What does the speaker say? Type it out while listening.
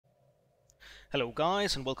Hello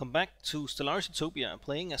guys and welcome back to Stellaris Utopia,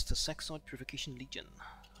 playing as the Zaxxoid Purification Legion.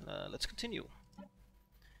 Let's continue.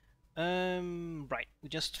 Right, we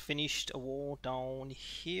just finished a war down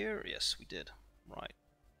here. Yes, we did. Right,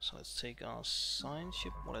 so let's take our science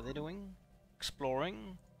ship. What are they doing?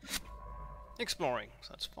 Exploring. Exploring, so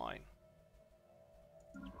that's fine.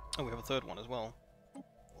 Oh, we have a third one as well.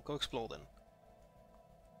 We'll go explore then.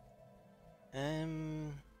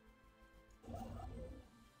 And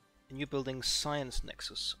you're building Science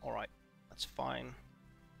Nexus. Alright, that's fine.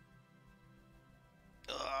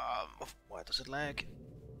 Why does it lag?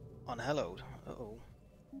 Unhallowed. Uh-oh.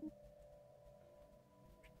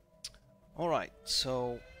 Alright,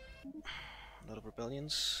 so a lot of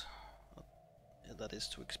rebellions. That is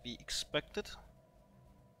to be expected.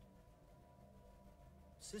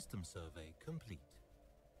 System survey complete.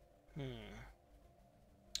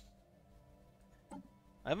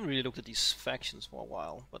 I haven't really looked at these factions for a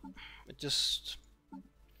while, but it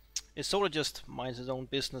sort of just minds its own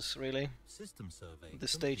business, really. System survey At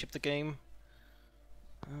this stage of the game.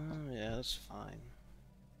 Yeah, that's fine.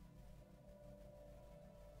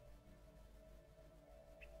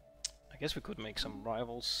 I guess we could make some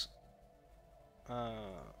rivals.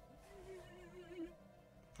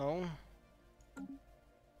 No.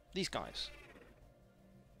 These guys.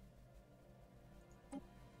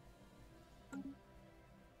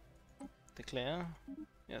 Declare.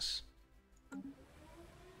 Yes.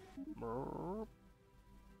 Brrr.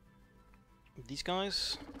 These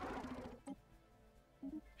guys.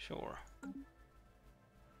 Sure.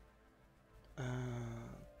 The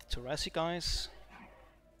Thoracic guys.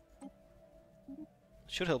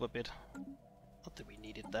 Should help a bit. Not that we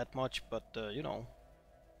need it that much, but you know.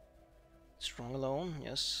 Strong alone,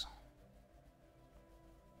 yes.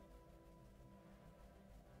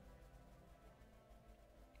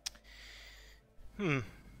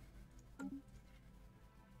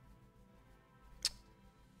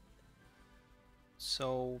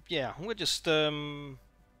 So yeah, we'll just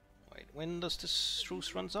wait, when does this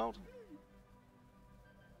truce runs out?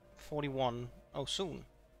 41. Oh, soon.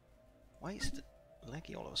 Why is it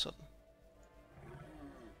laggy all of a sudden?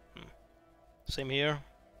 Same here.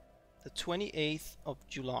 The 28th of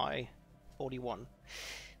July, 41.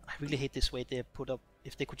 I really hate this way they put up.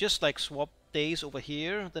 If they could just like swap days over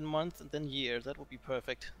here, then month, and then year, that would be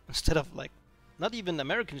perfect. Instead of like, not even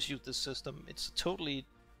Americans use this system. It's totally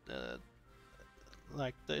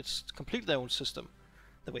like it's completely their own system.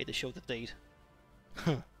 The way they show the date.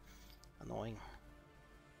 Annoying.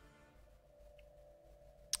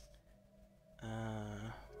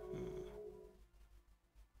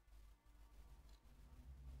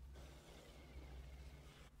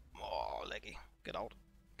 Oh, laggy. Get out.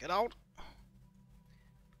 Get out.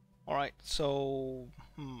 Alright, so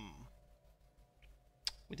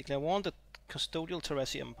we declare war on the custodial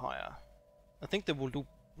Terresi Empire. I think the Voodoo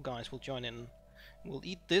guys will join in. We'll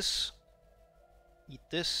eat this,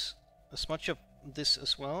 as much of this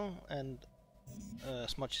as well, and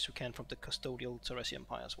as much as we can from the custodial Terresi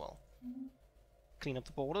Empire as well. Clean up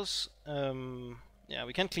the borders. Yeah,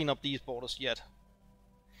 we can't clean up these borders yet.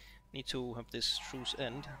 Need to have this truce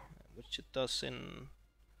end, which it does in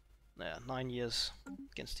 9 years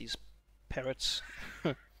against these parrots.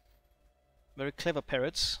 Very clever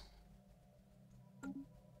parrots.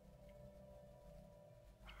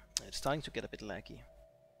 It's starting to get a bit laggy.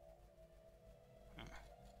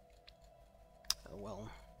 Oh well.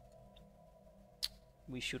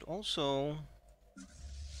 We should also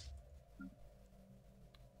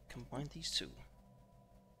combine these two.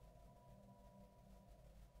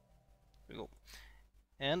 There we go.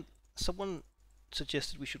 And someone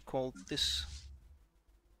suggested we should call this.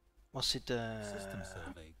 Was it System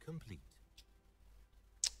survey complete.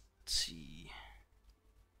 Let's see.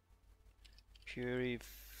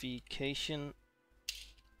 Purification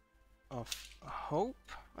of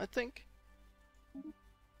Hope, I think.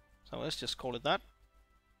 So let's just call it that.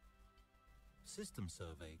 System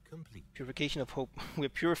survey complete. Purification of Hope. We're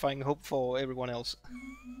purifying hope for everyone else.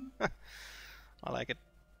 I like it.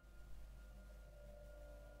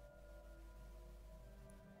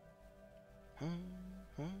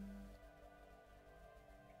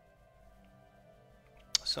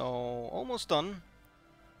 So almost done.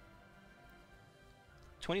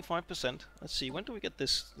 25%. Let's see, when do we get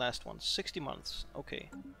this last one? 60 months. Okay.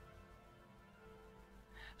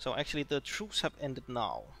 So actually the truce have ended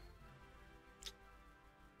now.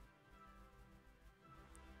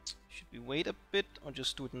 Should we wait a bit or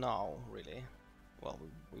just do it now, really? Well,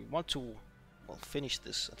 we want to finish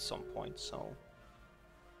this at some point, so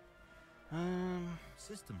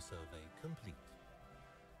System survey complete.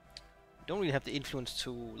 we don't really have the influence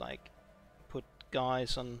to like put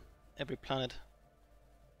guys on every planet.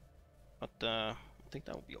 But I think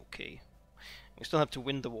that will be okay. We still have to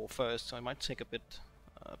win the war first, so it might take a bit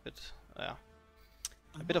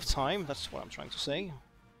of time. That's what I'm trying to say.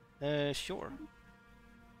 Sure.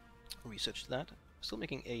 Research that. Still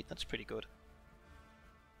making 8. That's pretty good.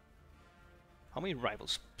 How many rival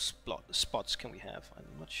spots can we have? I'm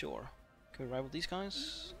not sure. Can we rival these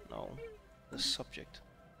guys? No. The subject.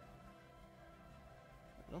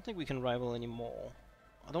 I don't think we can rival anymore.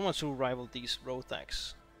 I don't want to rival these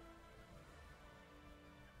Rothax.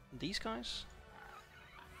 These guys?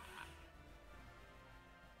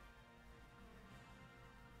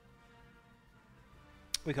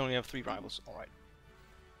 We can only have 3 rivals. Alright.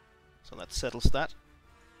 So that settles that.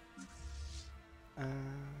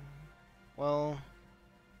 Well...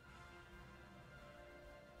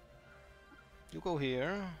 You go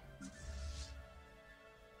here.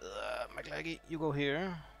 McLaggy, you go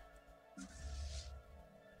here.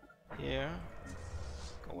 Here.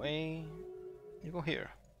 Go away. You go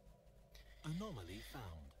here. Anomaly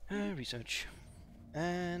found. Research.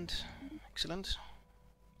 And... excellent.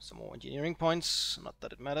 Some more engineering points. Not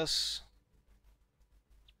that it matters.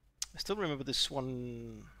 I still remember this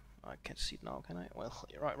one... I can't see it now, can I? Well,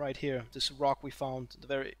 right here. This rock we found at the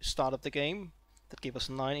very start of the game. That gave us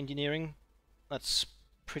 9 engineering. That's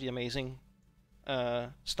pretty amazing.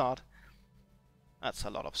 Start. That's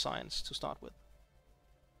a lot of science to start with.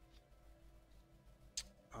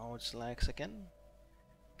 Oh, it's lags again.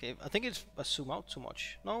 Okay, I think it's I zoom out too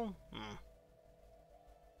much. No?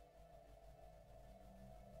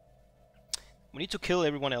 We need to kill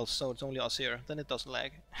everyone else, so it's only us here. Then it doesn't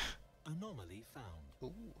lag. Anomaly found.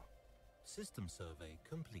 Ooh. System survey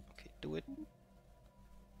complete. Okay, do it.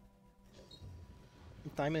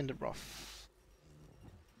 Diamond in the rough.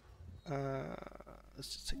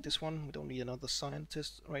 Let's just take this one. We don't need another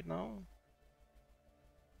scientist right now.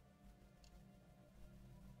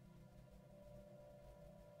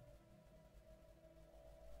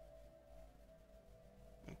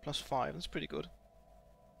 +5, that's pretty good.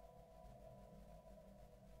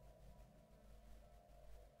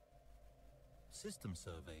 System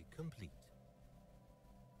survey complete.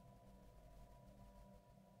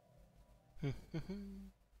 Okay,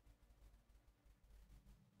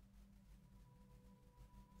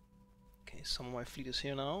 some of my fleet is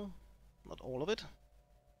here now. Not all of it.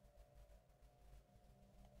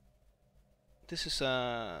 This is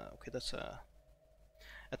okay, that's a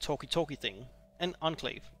talkie-talkie thing. An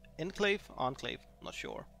enclave. Enclave? Enclave. Not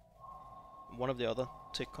sure. One of the other.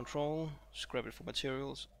 Take control. Scrap it for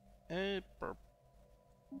materials. Burp.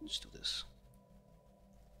 Let's do this.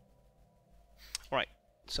 Alright,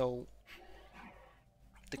 so...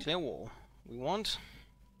 declare war. We want...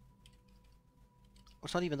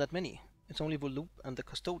 it's not even that many. It's only Volloop and the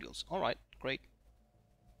Custodials. Alright, great.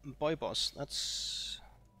 Boy boss, that's...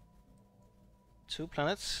 2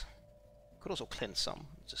 planets. Could also cleanse some.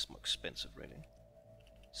 It's just more expensive, really.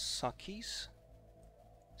 Sakis.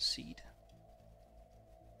 Seed.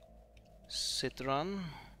 Citran.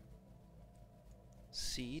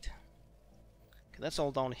 Seed. Okay, that's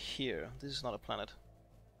all down here. This is not a planet.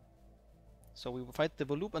 So we will fight the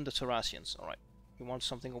Volloop and the Terrasians. Alright. We want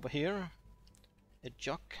something over here. A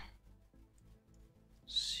Juck.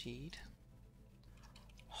 Seed.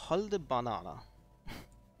 Hold the banana.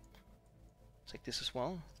 Take this as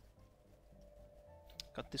well.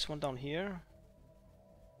 Got this one down here.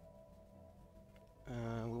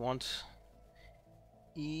 We want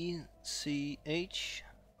ECH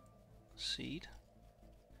seed.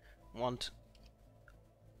 Want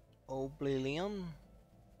Oblivion.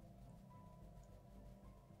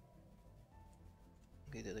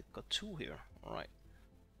 Okay, they got 2 here. Alright.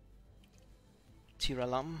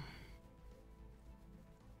 Tiralam.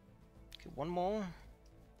 Okay, one more.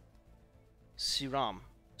 Sarim,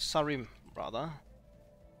 rather.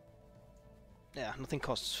 Yeah, nothing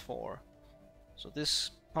costs 4. So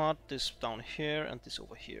this part, this down here, and this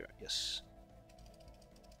over here. Yes.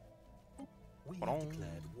 We have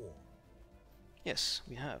declared war. Yes,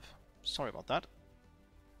 we have. Sorry about that.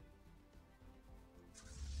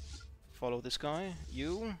 Follow this guy.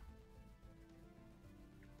 You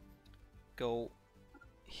go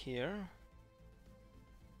here,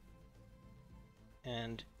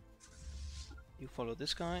 and you follow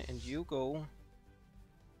this guy, and you go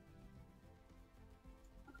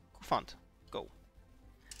Kufant. Go.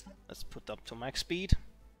 Let's put up to max speed.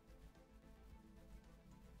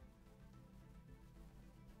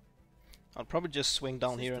 I'll probably just swing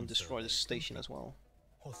down here and destroy this station as well.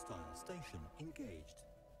 Hostile station engaged.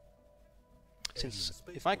 Since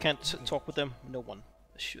if I can't talk with them, no one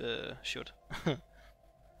should.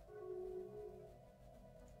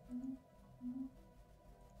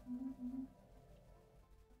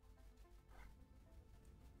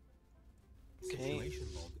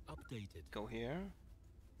 updated. Go here.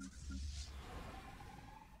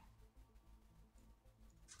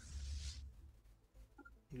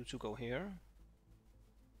 You two go here.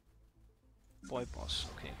 Boy boss,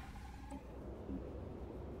 okay.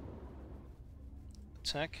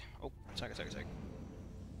 Attack. Oh, attack, attack, attack.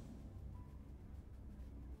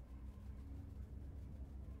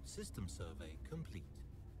 System survey complete.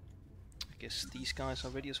 I guess these guys are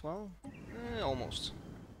ready as well. Almost.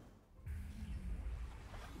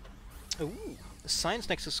 Ooh, the Science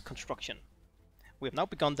Nexus construction. We have now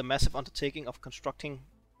begun the massive undertaking of constructing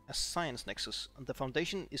a Science Nexus, and the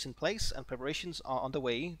foundation is in place and preparations are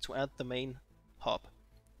underway to add the main hub.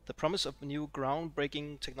 The promise of new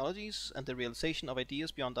groundbreaking technologies and the realization of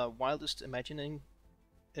ideas beyond our wildest imaginations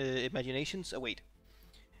await.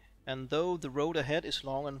 And though the road ahead is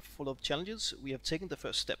long and full of challenges, we have taken the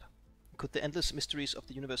first step. Could the endless mysteries of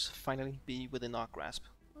the universe finally be within our grasp?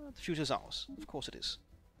 The future is ours. Of course it is.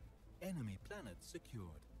 Enemy planet secured.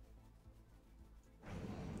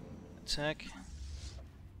 Attack.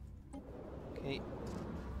 Okay.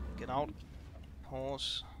 Get out.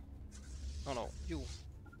 Pause. Oh no, you.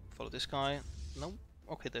 Follow this guy. No?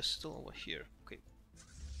 Okay, they're still over here. Okay.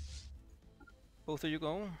 Both of you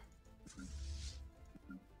go.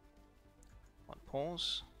 One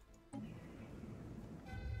pause.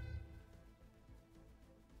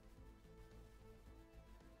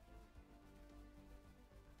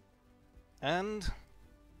 And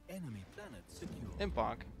Enemy planet secure.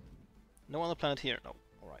 embark. No other planet here. No.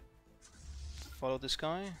 Alright. Follow this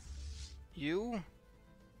guy. You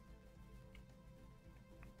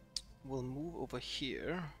will move over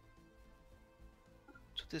here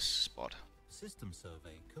to this spot. System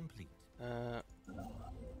survey complete.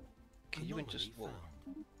 Can you just Anomaly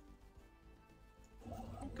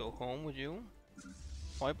found. go home with you?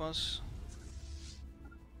 Wipe us.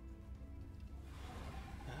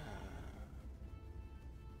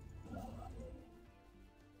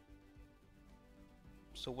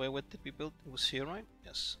 So where did we build? It was here, right?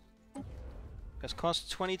 Yes. Has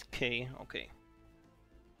cost 20k. Okay.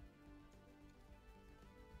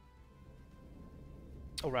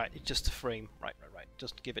 Oh right, it's just a frame. Right.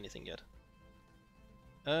 Doesn't give anything yet.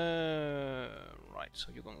 Right.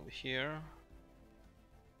 So you're going over here.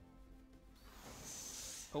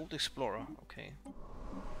 Old Explorer. Okay.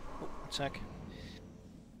 Oh, attack.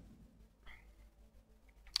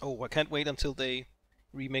 Oh, I can't wait until they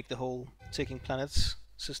remake the whole taking planets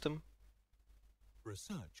system.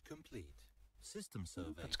 Research complete. System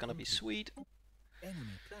survey. That's gonna be complete. sweet.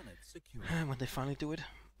 Enemy planet secure. When they finally do it.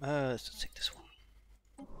 Let's just take this one.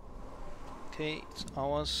 Okay, it's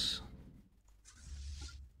ours.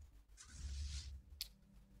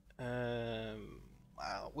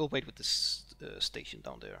 We'll wait with this station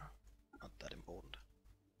down there. Not that important.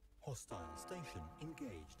 Hostile station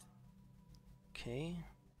engaged. Okay.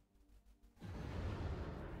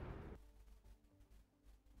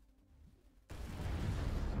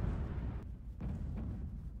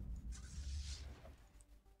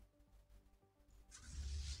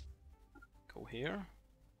 Go here.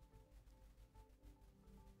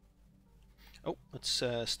 Oh, let's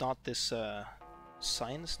start this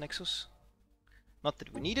Science Nexus. Not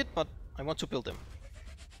that we need it, but I want to build them.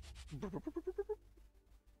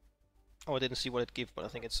 Oh, I didn't see what it gives, but I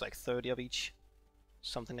think it's like 30 of each.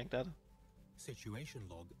 Something like that. Situation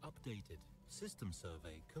log updated. System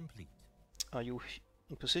survey complete. Are you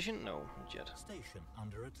in position? No, not yet. Station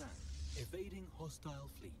under attack. Evading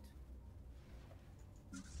hostile fleet.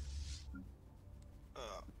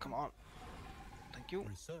 Come on. Thank you.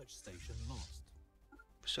 Research station lost.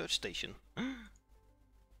 Research station.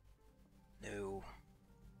 No.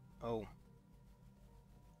 Oh.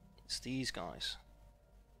 It's these guys.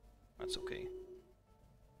 That's okay.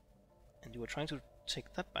 And you were trying to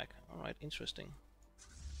take that back. Alright, interesting.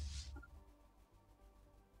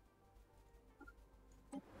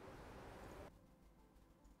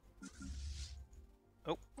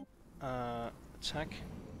 Oh. Attack.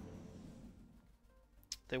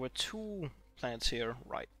 There were two planets here,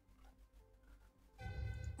 right.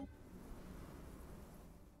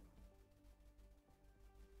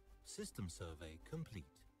 System survey complete.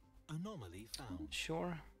 Anomaly found.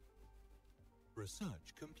 Sure.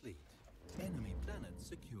 Research complete. Enemy planet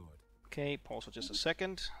secured. Okay, pause for just a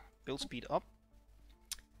second. Build speed up.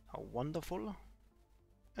 How wonderful.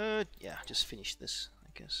 Yeah, just finish this,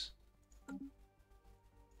 I guess.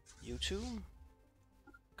 You two.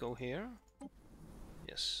 Go here.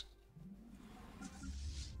 Yes.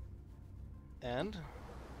 And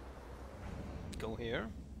go here.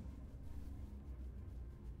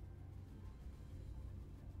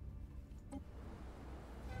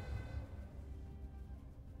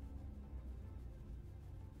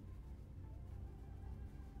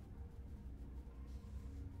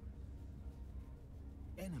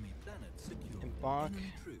 Enemy planet secure. Embark.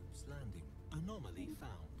 Enemy troops landing. Anomaly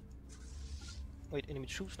found. Wait, enemy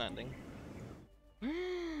troops landing.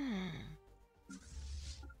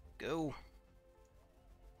 Go.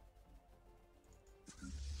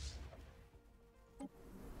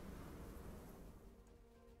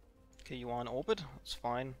 Okay, you are in orbit. That's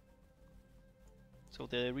fine. So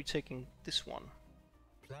they're retaking this one.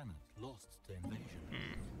 Planet lost to invasion.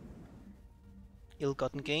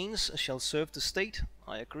 Ill-gotten gains shall serve the state.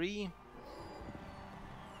 I agree.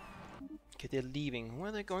 Okay, they're leaving. Where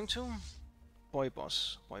are they going to? Boy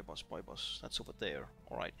boss. Boy boss, boy boss. That's over there.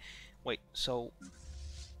 Alright. Wait, so...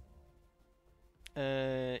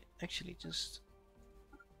 actually, just...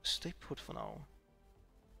 stay put for now.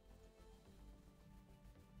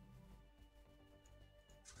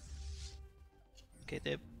 Okay,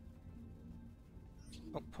 they're...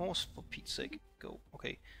 oh, pause for Pete's sake. Go.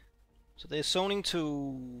 Okay. So they're zoning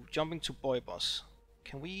to... jumping to boy boss.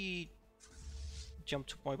 Can we... jump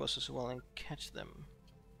to boy boss as well and catch them?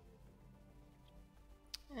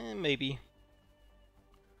 Maybe.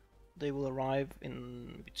 They will arrive in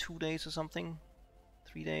maybe 2 days or something.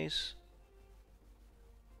 3 days.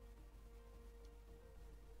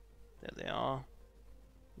 There they are.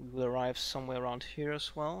 We will arrive somewhere around here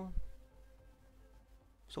as well.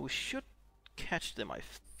 So we should catch them, I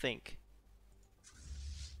think.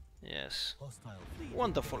 Yes. Hostile fleet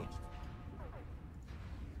Wonderful. engaged.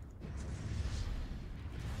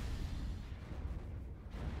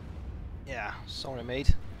 Yeah, sorry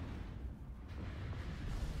mate.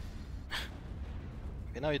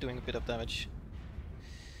 Okay, now you're doing a bit of damage.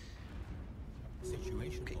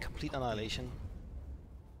 Situation Okay, log complete updated. annihilation.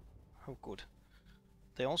 Oh good.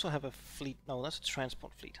 They also have a fleet. No, that's a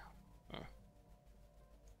transport fleet. Oh.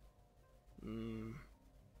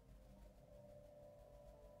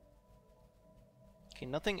 Okay,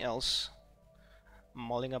 nothing else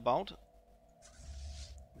mulling about.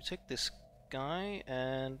 We take this guy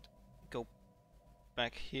and go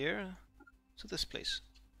back here to this place.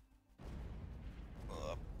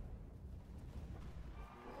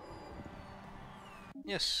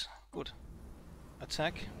 Yes, good.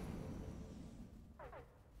 Attack.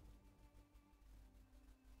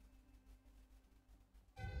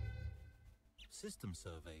 System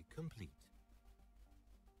survey complete.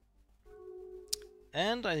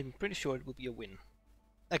 And I'm pretty sure it will be a win.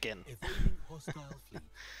 Again. Evading hostile fleet.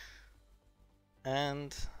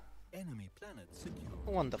 And Enemy planet secure.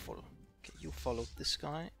 wonderful. Okay, you follow this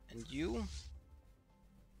guy, and you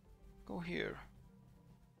go here.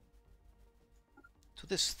 To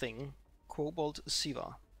this thing, Cobalt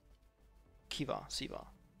Siva. Kiva, Siva,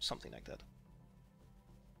 something like that.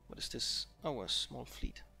 What is this? Oh, a small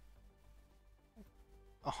fleet.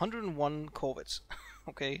 101 corvettes.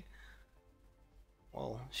 Okay.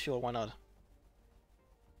 Well, sure, why not?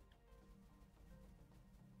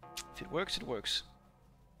 If it works, it works.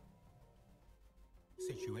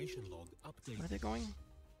 Situation log Where updated. are they going?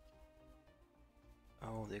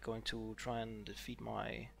 Oh, they're going to try and defeat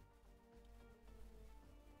my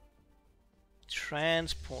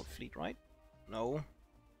transport fleet, right? No.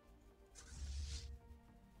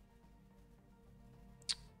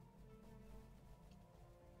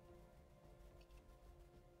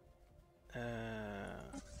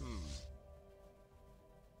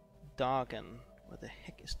 Darken. Where the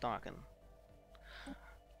heck is Darken?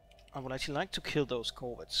 I would actually like to kill those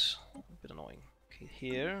corvettes. A bit annoying. Okay,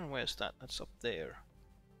 here. Where's that? That's up there.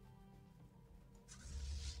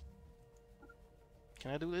 Can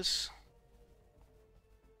I do this?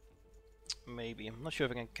 Maybe. I'm not sure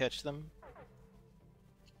if I can catch them.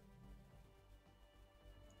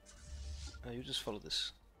 You just follow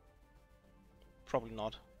this. Probably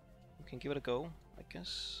not. We can give it a go, I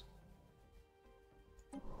guess.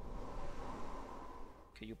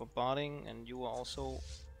 Okay, you're bombarding and you are also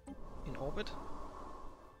in orbit.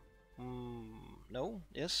 No?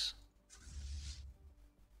 Yes?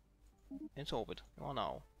 Into orbit. You are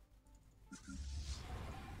now.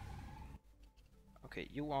 Okay,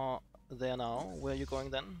 you are there now. Where are you going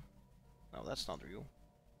then? No, that's not you.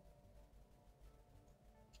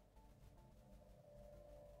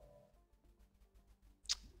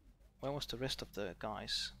 Where was the rest of the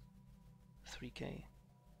guys? 3k.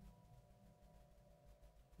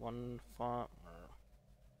 One far.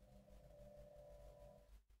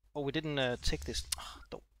 Oh, we didn't take this.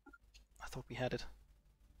 No. I thought we had it.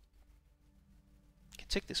 Okay,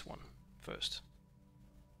 take this one first.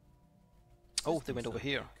 Oh, they went over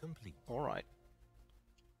here. Complete. Alright.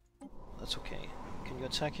 That's okay. Can you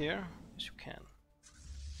attack here? Yes, you can.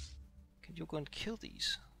 Can you go and kill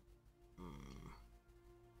these?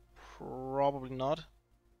 Probably not.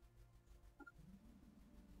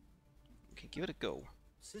 Okay, give it a go.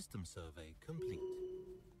 System survey complete.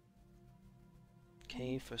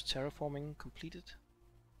 Okay, first terraforming completed.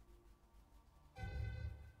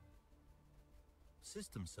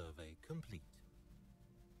 System survey complete.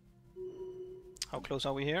 How close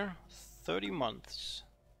are we here? 30 months.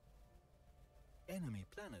 Enemy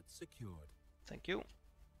planet secured. Thank you.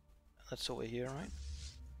 That's over here, right?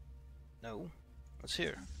 No, that's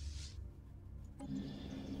here.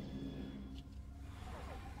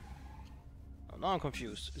 Oh, now I'm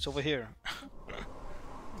confused. It's over here.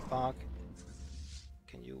 Bark.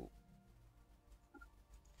 Can you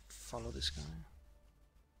follow this guy?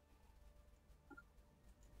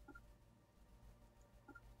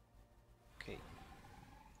 Okay.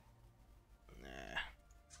 Nah.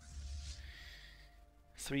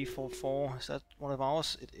 344. Is that one of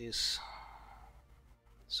ours? It is.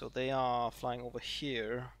 So they are flying over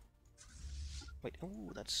here. Wait,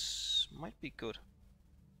 oh, that's might be good.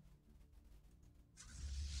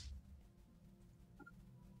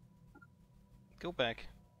 Go back.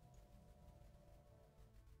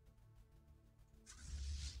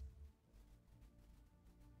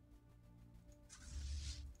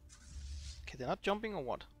 Okay, they're not jumping or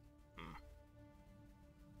what?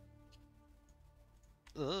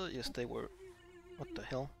 Yes, they were. What the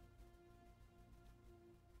hell?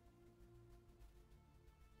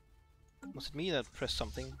 Was it me that pressed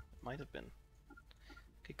something? It might have been.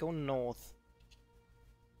 Okay, go north.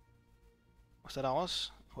 Was that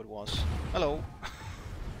ours? Oh, it was. Hello!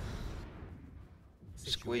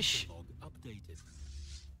 Squish! Log updated.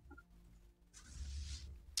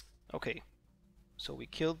 Okay, so we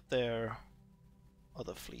killed their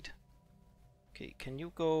other fleet. Okay, can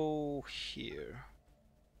you go here?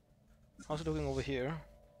 How's it looking over here?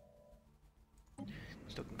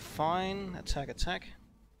 It's looking fine. Attack, attack.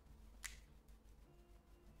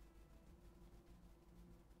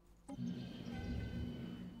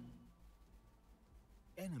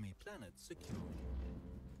 Enemy planet secured.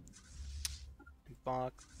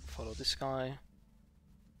 Embark, follow this guy.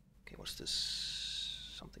 Okay, what's this?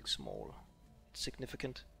 Something small.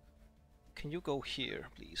 Significant. Can you go here,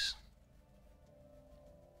 please?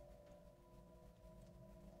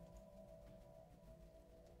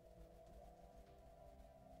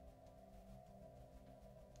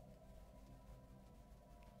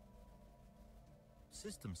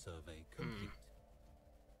 System survey complete.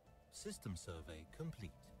 System survey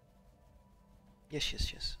complete. Yes,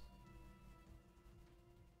 yes, yes.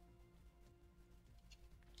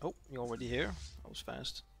 Oh, you're already here? That was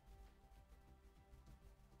fast.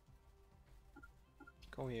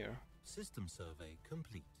 Go here. System survey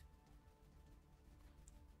complete.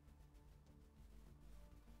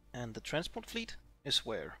 And the transport fleet is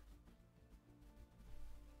where?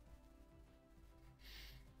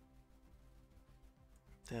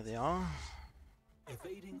 There they are.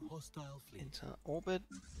 Evading hostile fleet. Into orbit.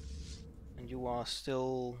 And you are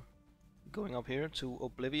still going up here to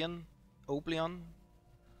Oblivion. Oblivion.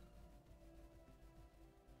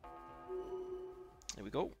 There we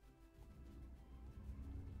go.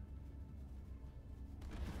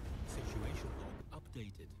 Situation log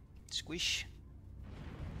updated. Squish.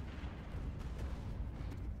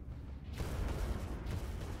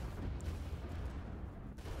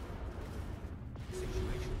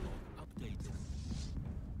 Situation log updated.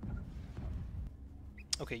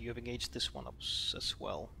 Okay, you have engaged this one up as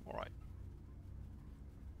well. Alright.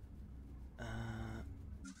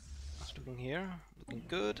 How's it looking here? Looking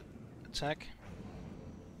good. Attack.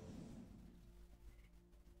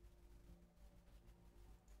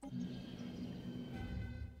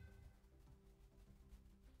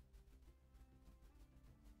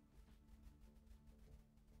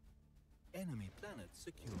 Enemy planet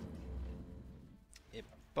secured.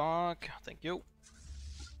 Embark. Thank you.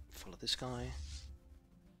 Follow this guy.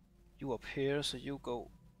 You up here, so you go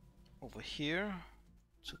over here.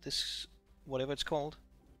 So this, whatever it's called.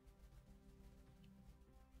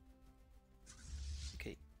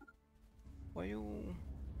 Okay. Were you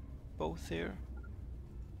both here?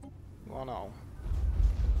 You are now.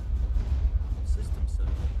 System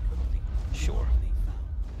survey complete. Sure. Anomaly found.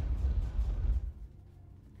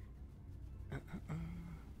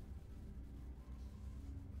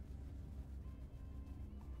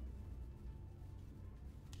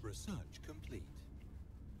 Research complete.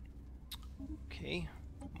 Okay.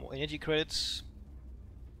 More energy credits.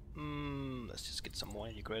 Let's just get some more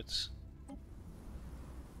energy credits.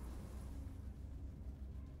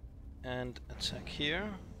 And attack here.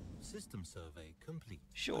 System survey complete.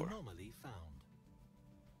 Sure. Anomaly found.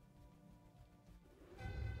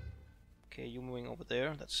 Okay, you moving over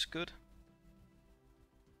there. That's good.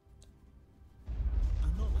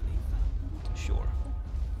 Anomaly found. Sure.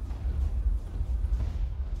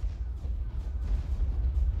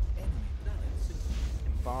 Enemy planet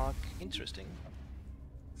secured. Embark. Interesting.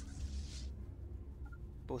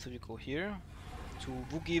 Both of you go here to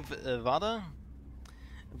Vugivada.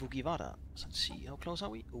 Vugivada. Let's see, how close are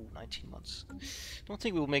we? Oh, 19 months. Don't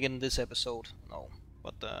think we'll make it in this episode, no.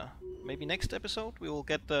 But maybe next episode we will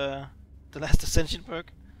get the last ascension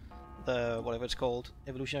perk, the whatever it's called,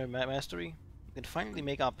 evolutionary mastery. We can finally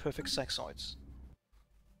make our perfect Zaxxoids.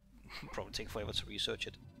 Probably take forever to research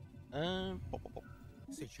it.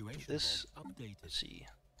 Situation This. log updated. Let's see.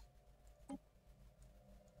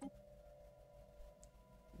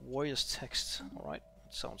 Warrior's text. Alright,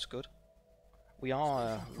 that sounds good. We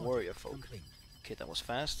are warrior folk. Complete. Okay, that was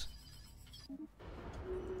fast.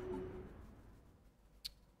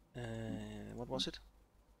 What was it?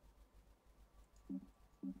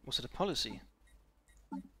 Was it a policy?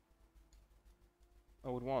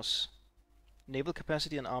 Oh, it was. Naval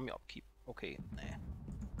capacity and army upkeep. Okay, nah.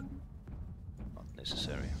 Not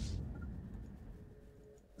necessary.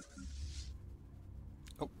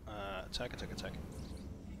 Oh, attack, attack, attack.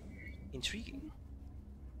 Intriguing.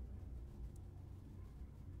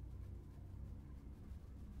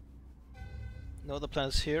 No other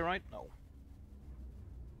planets here, right? No.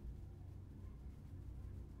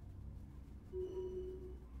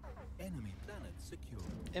 Enemy planet secured.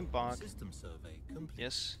 Embark. System survey complete.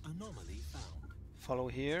 Yes. Anomaly found. Follow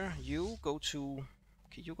here. You go to...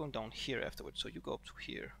 Okay, you're going down here afterwards, so you go up to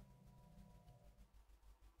here.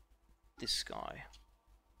 This guy.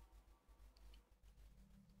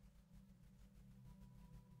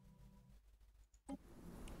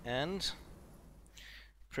 And...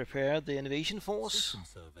 prepare the invasion force System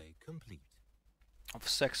survey complete. of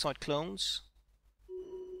Zaxxoid clones.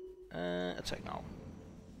 Attack now.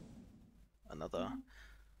 Another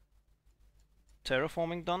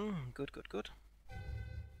terraforming done. Good, good, good.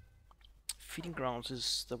 Feeding grounds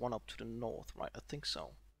is the one up to the north, right? I think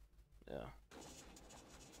so. Yeah.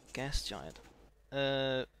 Gas giant.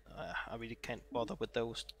 I really can't bother with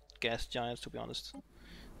those gas giants, to be honest.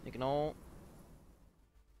 Ignore.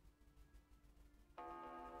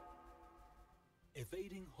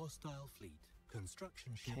 Evading hostile fleet.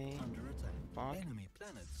 Construction ship Okay. under attack. Bark. Enemy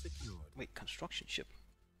planet secured. Wait, construction ship.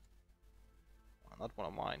 Oh, not one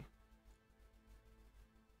of mine.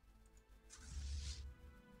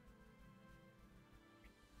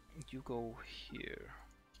 You go here.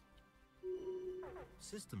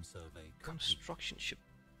 System survey complete. Construction ship.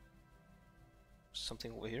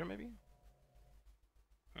 Something over here, maybe?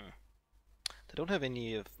 They don't have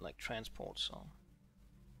any of like transport, so.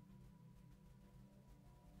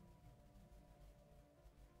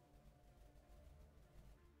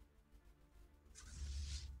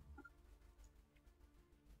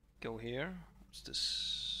 Go here. What's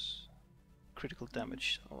this? Critical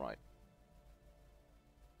damage. Alright.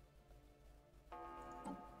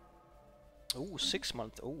 Oh, 6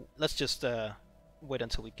 months. Oh, let's just wait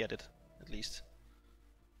until we get it, at least.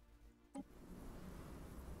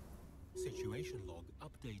 Situation log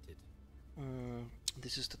updated.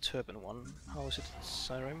 This is the turban one. How is it?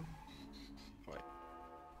 Sirim? Right.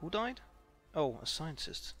 Who died? Oh, a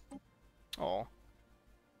scientist. Oh.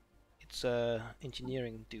 It's a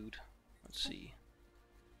engineering dude. Let's see.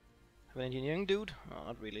 Have an engineering dude? No,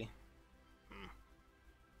 not really.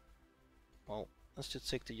 Well, let's just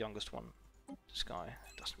take the youngest one. This guy.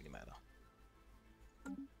 It doesn't really matter.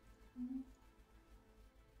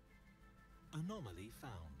 Anomaly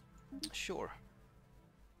found. Sure.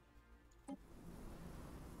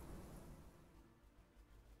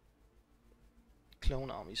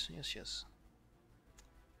 Clone armies. Yes, yes.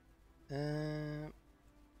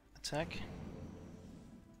 Attack.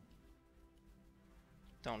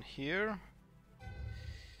 Down here.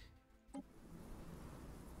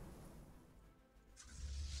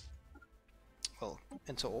 Well,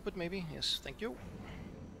 enter orbit maybe? Yes, thank you.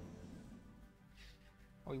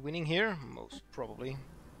 Are we winning here? Most probably.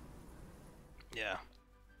 Yeah.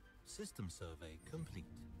 System survey complete.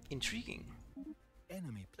 Intriguing.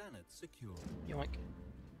 Enemy planet secured. Yoink.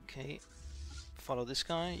 Okay. Follow this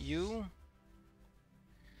guy. You.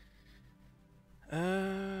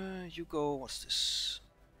 You go. What's this?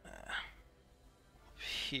 Up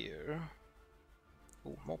here.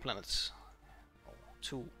 Oh, more planets. Oh,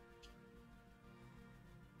 2.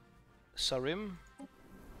 Sarim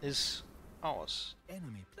is ours.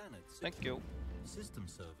 Enemy planet Thank secured. you. System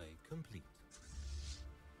survey complete.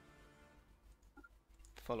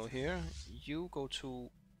 Follow here. You go to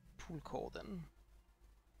pool core then.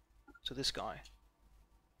 So this guy.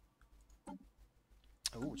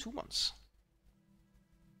 Oh, 2 months.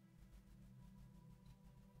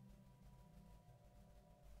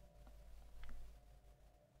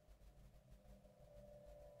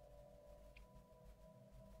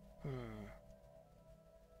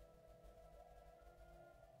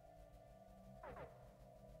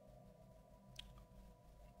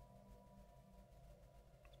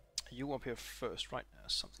 you up here first, right?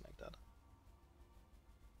 Something like that.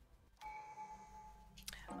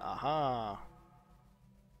 Aha!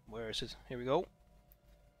 Where is it? Here we go.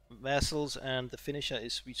 Vassals, and the finisher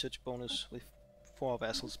is research bonus with 4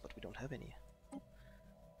 vassals, but we don't have any.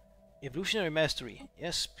 Evolutionary mastery.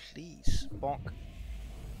 Yes, please. Bonk.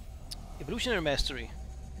 Evolutionary mastery.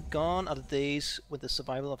 Gone are the days when the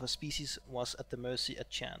survival of a species was at the mercy of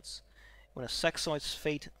chance, when a Zaxxoid's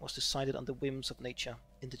fate was decided on the whims of nature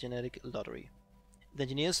in the genetic lottery. The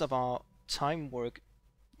engineers of our time work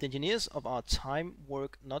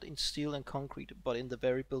not in steel and concrete, but in the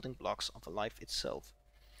very building blocks of life itself.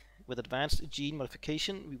 With advanced gene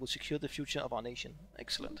modification, we will secure the future of our nation.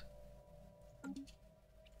 Excellent.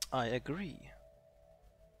 I agree.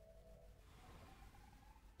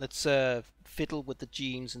 Let's fiddle with the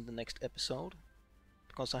genes in the next episode,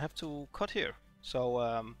 because I have to cut here. So,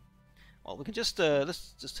 well, we can just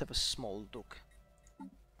let's just have a small look.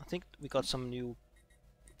 I think we got some new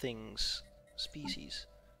things. Species.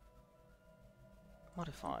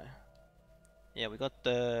 Modify. Yeah, we got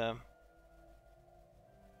the.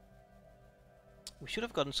 We should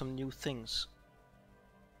have gotten some new things,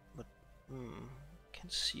 but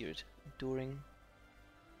can't see it. Enduring.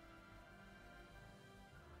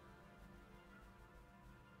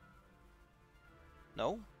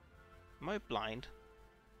 No? Am I blind?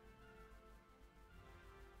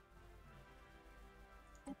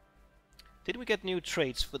 Did we get new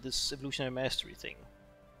traits for this evolutionary mastery thing?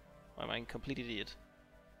 Or am I a complete idiot?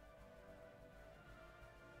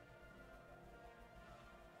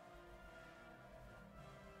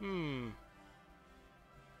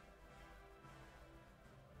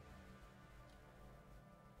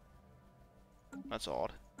 That's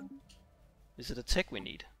odd. Is it a tech we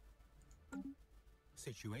need?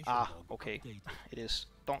 Situation Okay. updated. It is.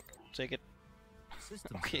 Donk. Take it.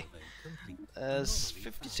 System Okay. survey complete.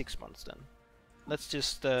 56 months then. Let's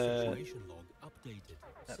just Situation log updated.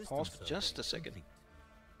 System pause for just survey a second complete.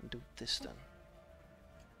 and do this then.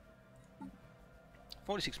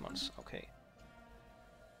 46 months. Okay.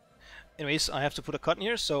 Anyways, I have to put a cut in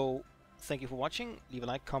here, so thank you for watching. Leave a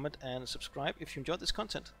like, comment, and subscribe if you enjoyed this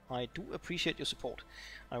content. I do appreciate your support.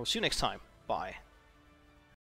 I will see you next time. Bye.